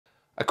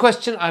A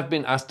question I've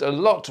been asked a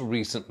lot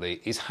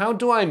recently is how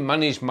do I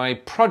manage my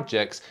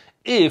projects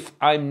if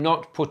I'm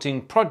not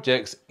putting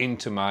projects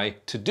into my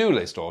to-do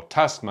list or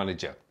task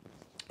manager?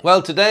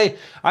 Well, today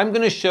I'm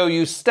going to show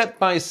you step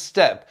by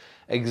step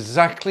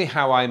exactly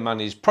how I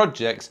manage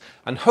projects,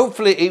 and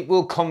hopefully it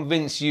will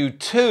convince you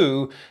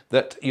too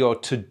that your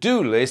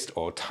to-do list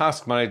or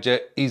task manager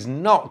is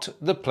not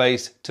the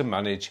place to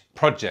manage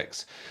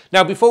projects.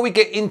 Now, before we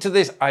get into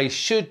this, I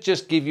should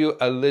just give you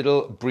a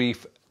little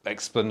brief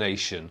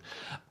explanation.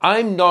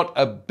 I'm not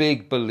a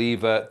big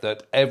believer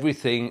that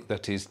everything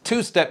that is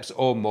 2 steps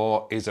or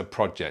more is a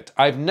project.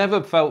 I've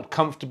never felt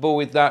comfortable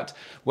with that.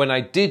 When I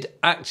did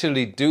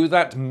actually do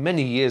that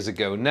many years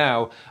ago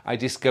now, I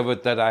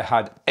discovered that I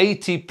had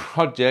 80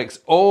 projects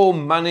all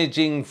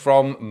managing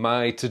from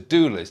my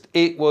to-do list.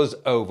 It was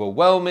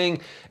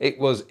overwhelming, it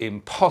was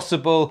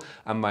impossible,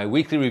 and my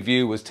weekly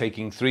review was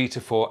taking 3 to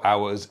 4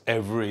 hours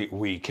every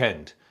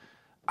weekend.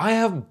 I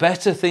have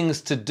better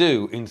things to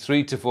do in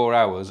 3 to 4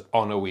 hours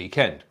on a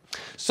weekend.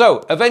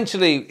 So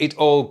eventually it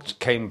all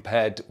came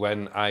paired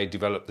when I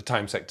developed the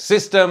time sector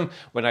system,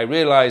 when I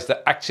realized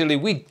that actually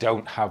we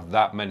don't have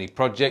that many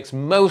projects.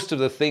 Most of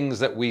the things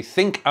that we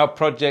think are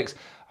projects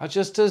are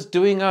just us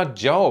doing our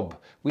job.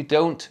 We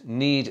don't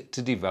need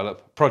to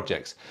develop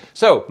projects.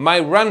 So my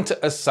rant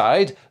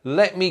aside,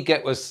 let me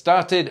get us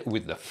started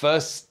with the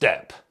first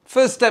step.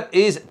 First step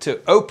is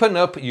to open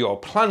up your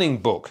planning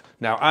book.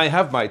 Now I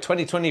have my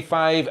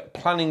 2025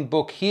 planning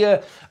book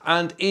here,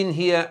 and in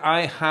here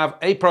I have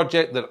a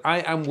project that I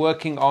am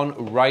working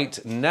on right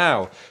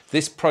now.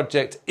 This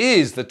project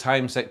is the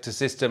Time Sector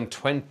System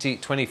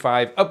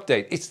 2025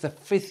 update. It's the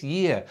 5th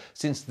year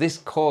since this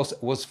course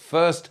was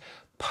first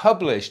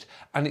published,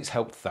 and it's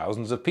helped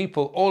thousands of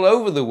people all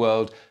over the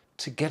world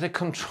to get a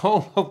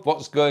control of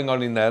what's going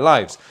on in their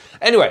lives.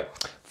 Anyway,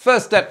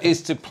 first step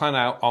is to plan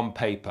out on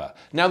paper.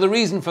 Now the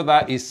reason for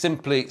that is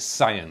simply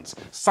science.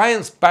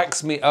 Science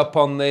backs me up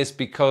on this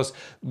because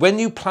when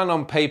you plan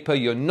on paper,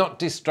 you're not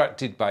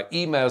distracted by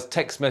emails,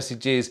 text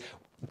messages,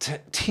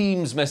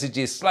 Teams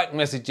messages, Slack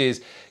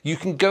messages. You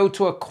can go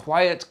to a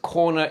quiet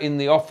corner in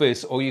the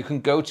office, or you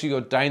can go to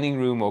your dining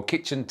room or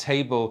kitchen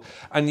table,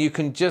 and you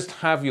can just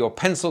have your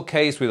pencil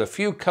case with a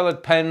few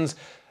colored pens,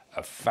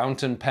 a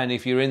fountain pen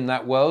if you're in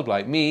that world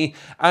like me,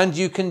 and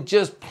you can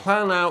just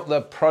plan out the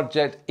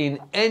project in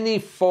any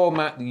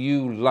format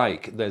you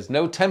like. There's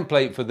no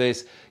template for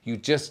this, you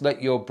just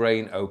let your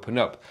brain open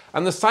up.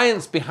 And the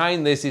science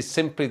behind this is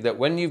simply that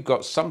when you've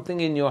got something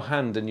in your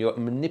hand and you're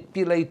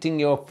manipulating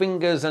your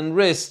fingers and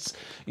wrists,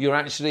 you're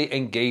actually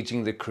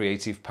engaging the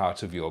creative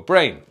part of your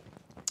brain.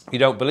 You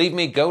don't believe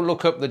me? Go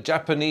look up the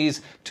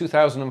Japanese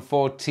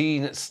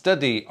 2014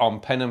 study on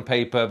pen and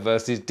paper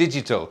versus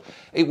digital.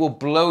 It will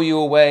blow you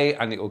away,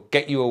 and it will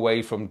get you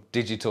away from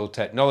digital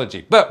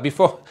technology. But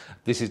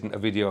this isn't a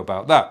video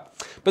about that.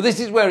 But this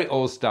is where it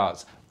all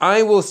starts.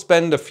 I will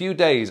spend a few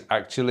days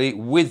actually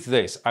with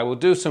this. I will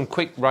do some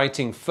quick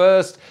writing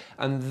first,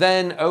 and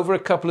then over a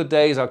couple of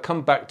days I'll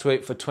come back to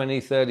it for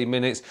 20-30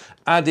 minutes,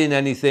 add in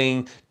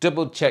anything,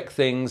 double check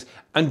things,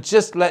 and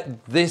just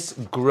let this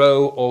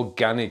grow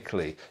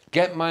organically.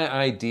 Get my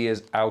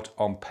ideas out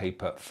on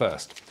paper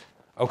first.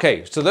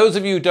 Okay, so those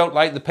of you who don't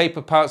like the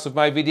paper parts of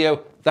my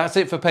video, that's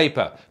it for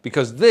paper,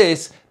 because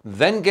this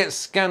then gets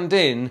scanned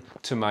in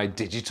to my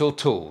digital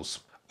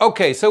tools.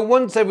 Okay, so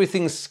once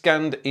everything's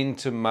scanned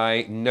into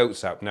my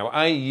notes app, now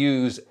I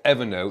use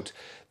Evernote,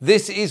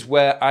 this is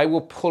where I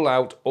will pull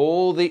out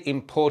all the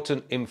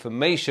important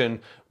information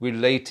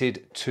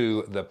related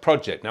to the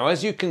project. Now,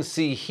 as you can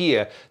see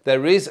here,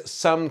 there is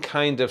some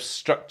kind of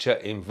structure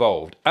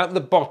involved. At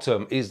the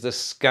bottom is the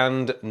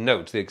scanned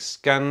note, the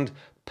scanned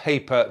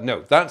paper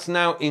note. That's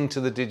now into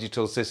the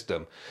digital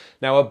system.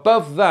 Now,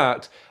 above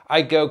that,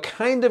 I go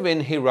kind of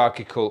in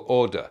hierarchical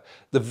order.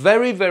 The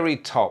very, very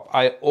top,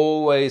 I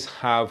always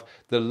have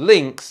the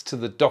links to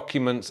the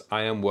documents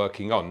I am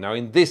working on. Now,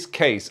 in this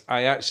case,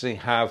 I actually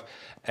have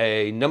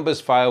a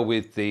numbers file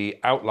with the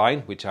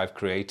outline, which I've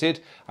created.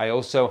 I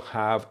also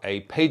have a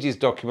pages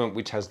document,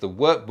 which has the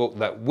workbook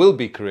that will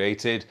be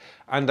created.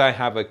 And I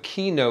have a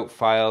keynote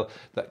file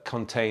that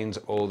contains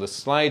all the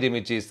slide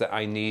images that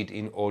I need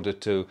in order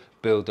to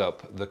build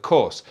up the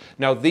course.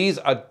 Now, these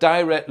are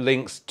direct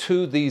links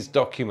to these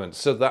documents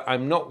so that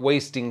I'm not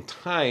wasting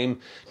time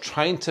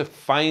trying to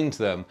find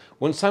them.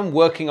 Once I'm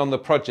working on the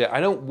project,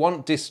 I don't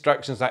want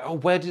distractions like, oh,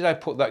 where did I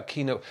put that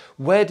keynote?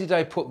 Where did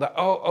I put that?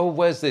 Oh,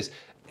 where's this?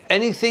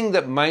 Anything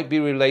that might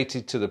be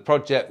related to the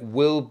project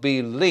will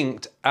be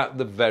linked at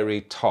the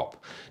very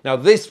top. Now,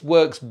 this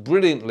works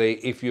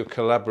brilliantly if you're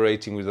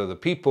collaborating with other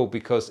people,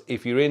 because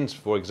if you're in,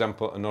 for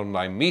example, an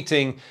online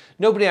meeting,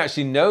 nobody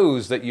actually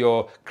knows that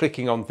you're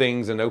clicking on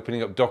things and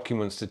opening up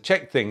documents to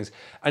check things,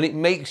 and it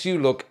makes you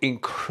look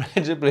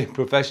incredibly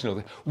professional.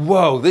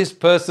 Whoa, this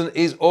person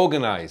is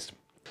organized.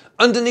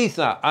 Underneath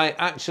that, I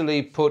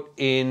actually put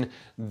in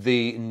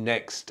the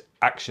next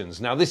actions.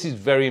 Now, this is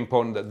very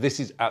important that this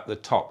is at the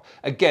top.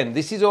 Again,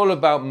 this is all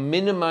about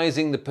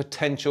minimizing the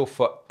potential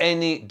for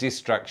any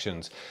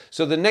distractions.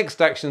 So the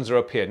next actions are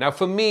up here. Now,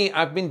 for me,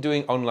 I've been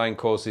doing online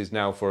courses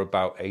now for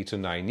about 8 or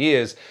 9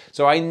 years,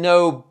 so I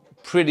know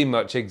pretty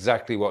much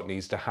exactly what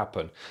needs to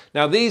happen.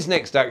 Now, these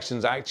next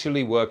actions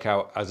actually work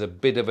out as a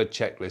bit of a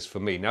checklist for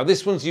me. Now,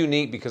 this one's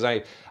unique because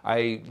I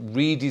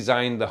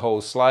redesigned the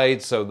whole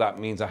slide, so that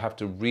means I have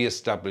to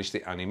re-establish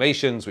the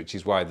animations, which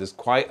is why there's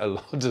quite a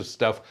lot of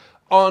stuff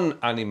on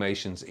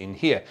animations in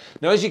here.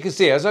 Now, as you can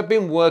see, as I've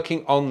been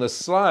working on the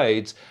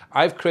slides,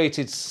 I've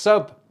created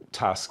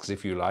tasks,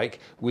 if you like,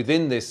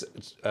 within this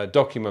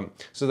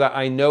document so that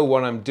I know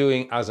what I'm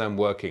doing as I'm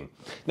working.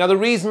 Now, the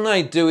reason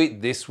I do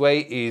it this way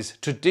is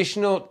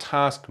traditional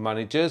task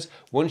managers,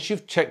 once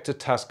you've checked a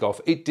task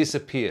off, it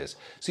disappears.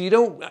 So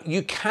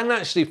you can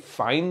actually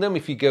find them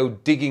if you go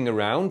digging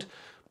around,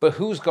 but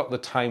who's got the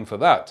time for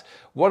that?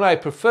 What I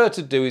prefer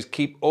to do is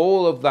keep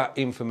all of that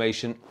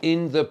information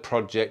in the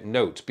project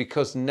note,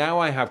 because now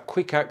I have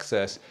quick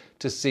access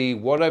to see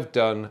what I've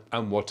done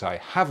and what I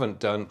haven't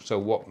done, so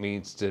what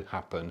needs to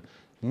happen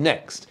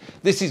next.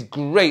 This is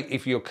great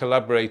if you're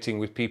collaborating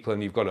with people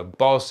and you've got a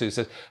boss who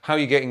says, how are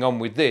you getting on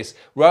with this?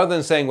 Rather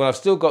than saying, well, I've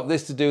still got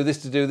this to do,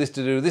 this to do, this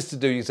to do, this to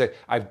do, you say,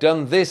 I've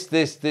done this,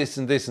 this, this,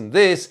 and this, and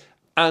this,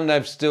 and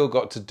I've still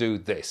got to do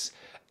this.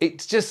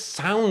 It just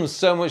sounds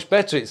so much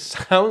better. It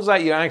sounds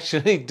like you're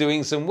actually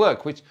doing some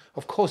work, which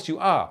of course you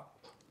are.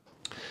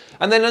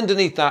 And then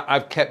underneath that,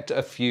 I've kept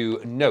a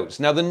few notes.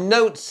 Now, the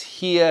notes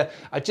here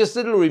are just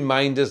little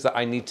reminders that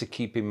I need to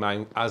keep in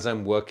mind as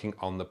I'm working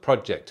on the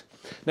project.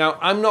 Now,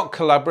 I'm not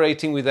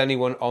collaborating with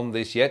anyone on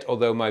this yet,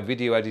 although my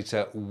video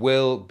editor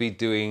will be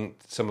doing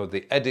some of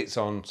the edits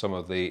on some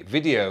of the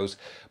videos,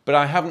 but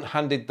I haven't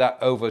handed that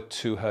over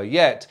to her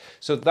yet.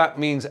 So that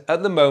means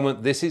at the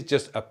moment, this is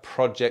just a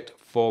project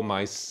for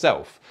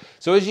myself.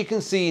 So as you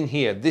can see in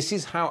here, this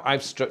is how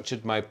I've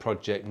structured my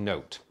project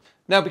note.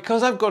 Now,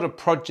 because I've got a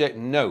project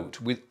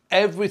note with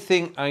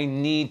everything I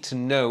need to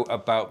know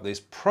about this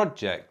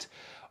project,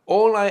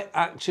 all I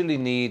actually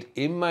need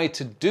in my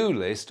to-do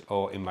list,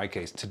 or in my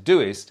case,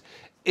 Todoist,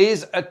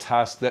 is a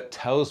task that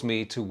tells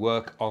me to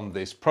work on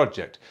this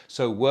project.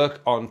 So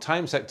work on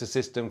time sector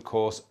system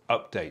course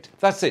update.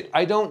 That's it.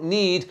 I don't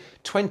need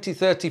 20,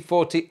 30,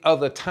 40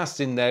 other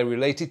tasks in there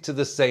related to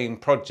the same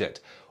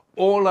project.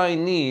 All I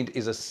need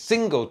is a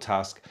single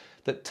task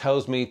that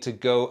tells me to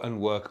go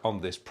and work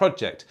on this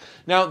project.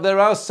 Now, there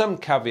are some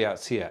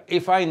caveats here.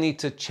 If I need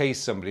to chase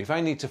somebody, if I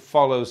need to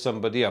follow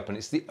somebody up, and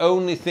it's the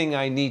only thing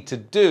I need to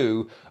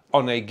do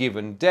on a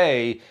given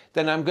day,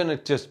 then I'm going to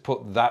just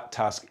put that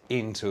task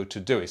into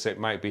Todoist. So it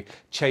might be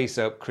chase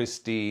up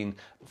Christine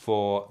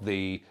for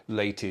the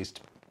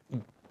latest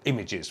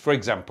images, for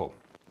example.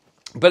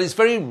 But it's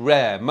very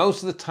rare.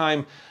 Most of the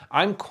time,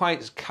 I'm quite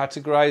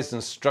categorized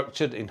and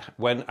structured in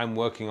when I'm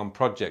working on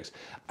projects.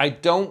 I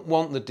don't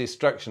want the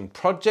distraction.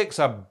 Projects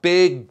are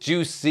big,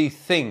 juicy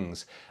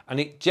things, and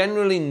it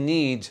generally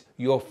needs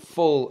your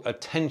full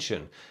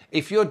attention.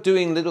 If you're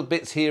doing little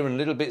bits here and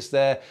little bits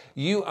there,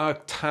 you are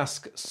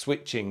task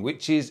switching,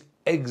 which is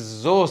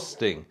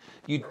exhausting.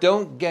 You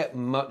don't get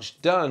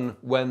much done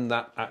when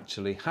that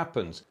actually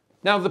happens.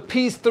 Now, the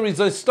piece de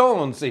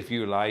resistance, if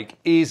you like,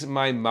 is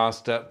my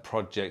master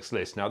projects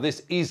list. Now,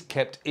 this is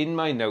kept in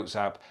my notes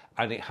app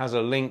and it has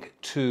a link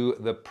to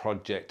the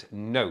project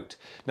note.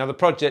 Now, the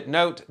project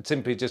note,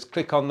 simply just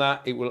click on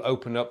that. It will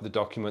open up the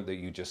document that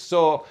you just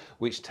saw,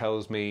 which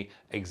tells me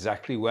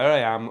exactly where I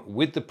am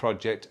with the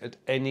project at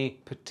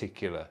any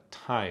particular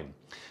time.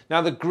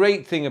 Now, the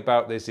great thing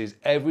about this is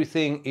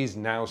everything is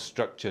now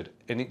structured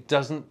and it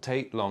doesn't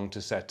take long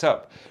to set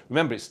up.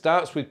 Remember, it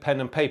starts with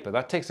pen and paper.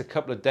 That takes a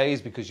couple of days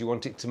because you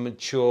want it to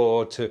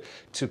mature, to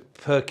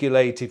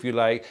percolate, if you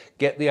like,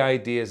 get the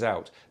ideas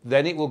out.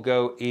 Then it will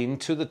go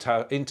into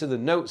the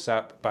Notes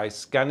app by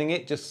scanning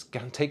it. Just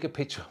take a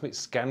picture of it,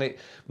 scan it.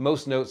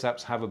 Most Notes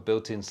apps have a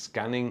built-in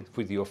scanning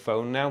with your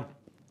phone now.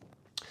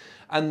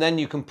 And then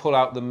you can pull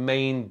out the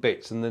main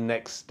bits and the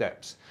next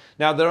steps.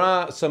 Now, there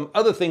are some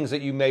other things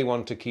that you may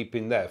want to keep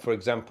in there. For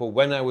example,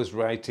 when I was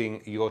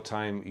writing Your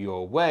Time,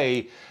 Your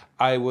Way,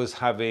 I was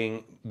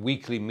having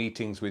weekly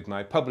meetings with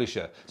my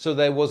publisher. So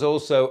there was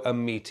also a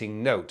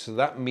meeting note. So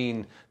that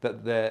means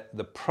that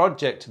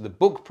the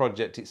book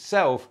project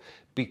itself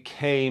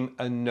became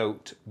a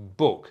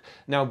notebook.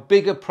 Now,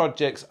 bigger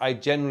projects I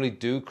generally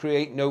do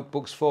create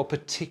notebooks for,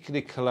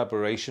 particularly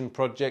collaboration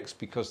projects,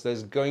 because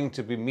there's going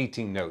to be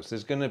meeting notes,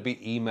 there's going to be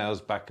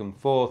emails back and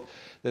forth,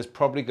 there's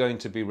probably going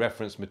to be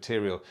reference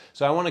material.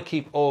 So I want to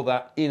keep all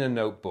that in a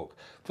notebook.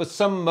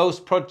 For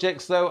most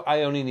projects though,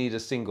 I only need a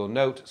single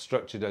note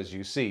structured as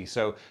you see.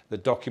 So the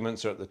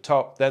documents are at the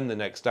top, then the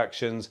next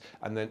actions,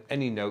 and then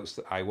any notes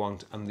that I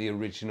want and the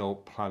original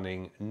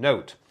planning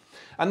note.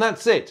 And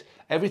that's it.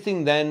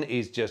 Everything then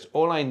is just,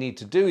 all I need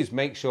to do is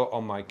make sure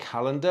on my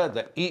calendar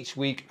that each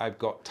week I've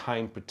got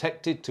time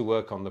protected to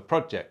work on the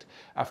project.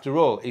 After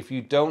all, if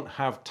you don't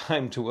have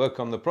time to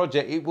work on the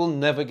project, it will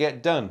never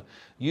get done.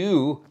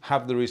 You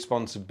have the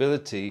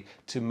responsibility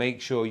to make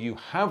sure you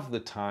have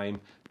the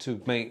time to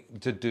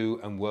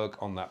do and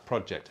work on that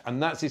project.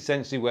 And that's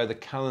essentially where the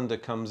calendar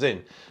comes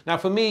in. Now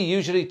for me,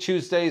 usually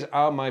Tuesdays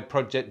are my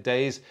project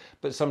days,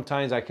 but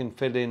sometimes I can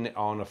fit in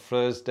on a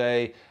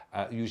Thursday.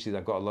 Usually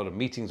I've got a lot of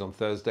meetings on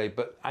Thursday,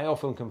 but I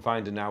often can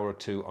find an hour or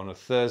two on a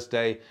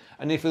Thursday.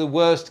 And if the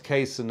worst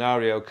case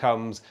scenario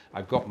comes,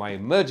 I've got my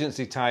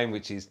emergency time,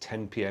 which is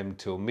 10 p.m.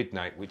 till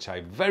midnight, which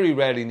I very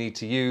rarely need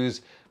to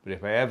use, but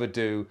if I ever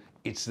do,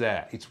 it's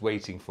there, it's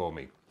waiting for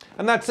me.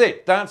 And that's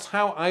it. That's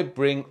how I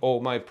bring all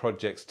my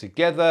projects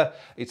together.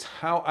 It's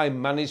how I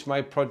manage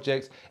my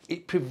projects.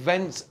 It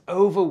prevents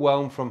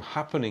overwhelm from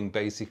happening,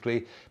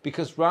 basically,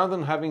 because rather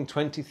than having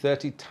 20,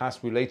 30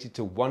 tasks related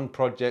to one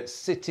project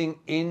sitting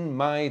in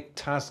my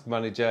task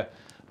manager,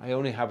 I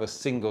only have a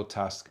single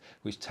task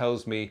which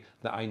tells me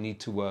that I need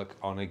to work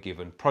on a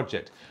given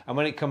project. And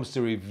when it comes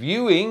to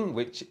reviewing,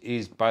 which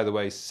is, by the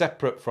way,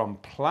 separate from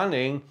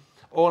planning,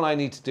 all I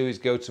need to do is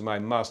go to my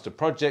master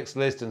projects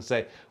list and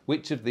say,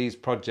 which of these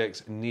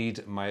projects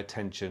need my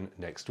attention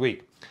next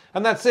week?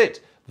 And that's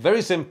it.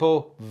 Very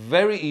simple,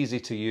 very easy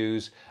to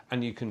use,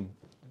 and you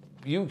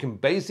can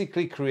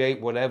basically create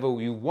whatever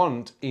you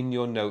want in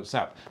your Notes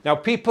app. Now,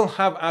 people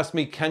have asked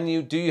me,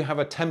 do you have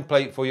a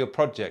template for your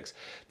projects?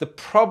 The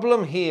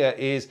problem here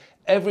is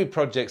every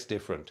project's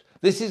different.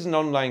 This is an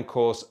online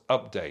course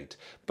update,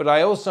 but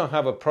I also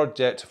have a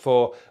project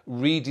for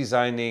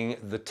redesigning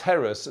the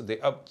terrace, the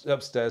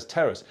upstairs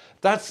terrace.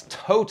 That's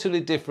totally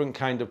different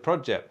kind of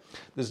project.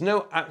 There's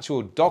no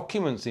actual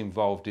documents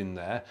involved in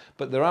there,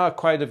 but there are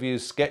quite a few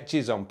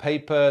sketches on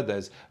paper.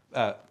 There's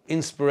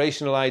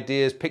inspirational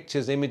ideas,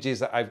 pictures, images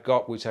that I've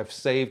got, which I've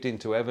saved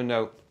into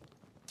Evernote.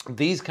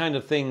 These kind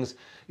of things,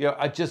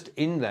 are just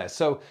in there.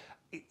 So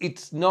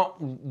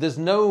there's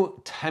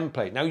no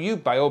template. Now you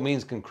by all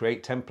means can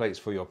create templates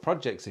for your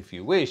projects if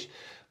you wish,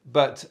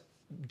 but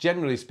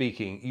generally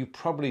speaking, you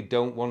probably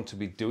don't want to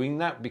be doing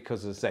that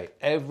because, as I say,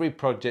 every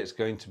project's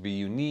going to be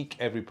unique,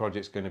 every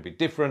project's going to be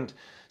different.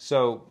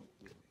 So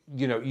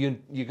you're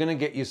going to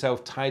get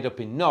yourself tied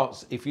up in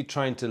knots if you're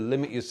trying to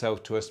limit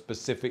yourself to a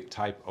specific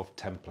type of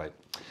template.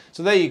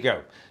 So there you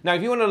go. Now,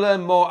 if you want to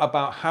learn more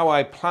about how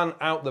I plan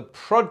out the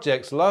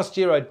projects, last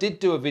year I did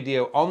do a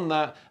video on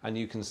that, and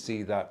you can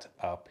see that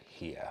up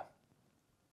here.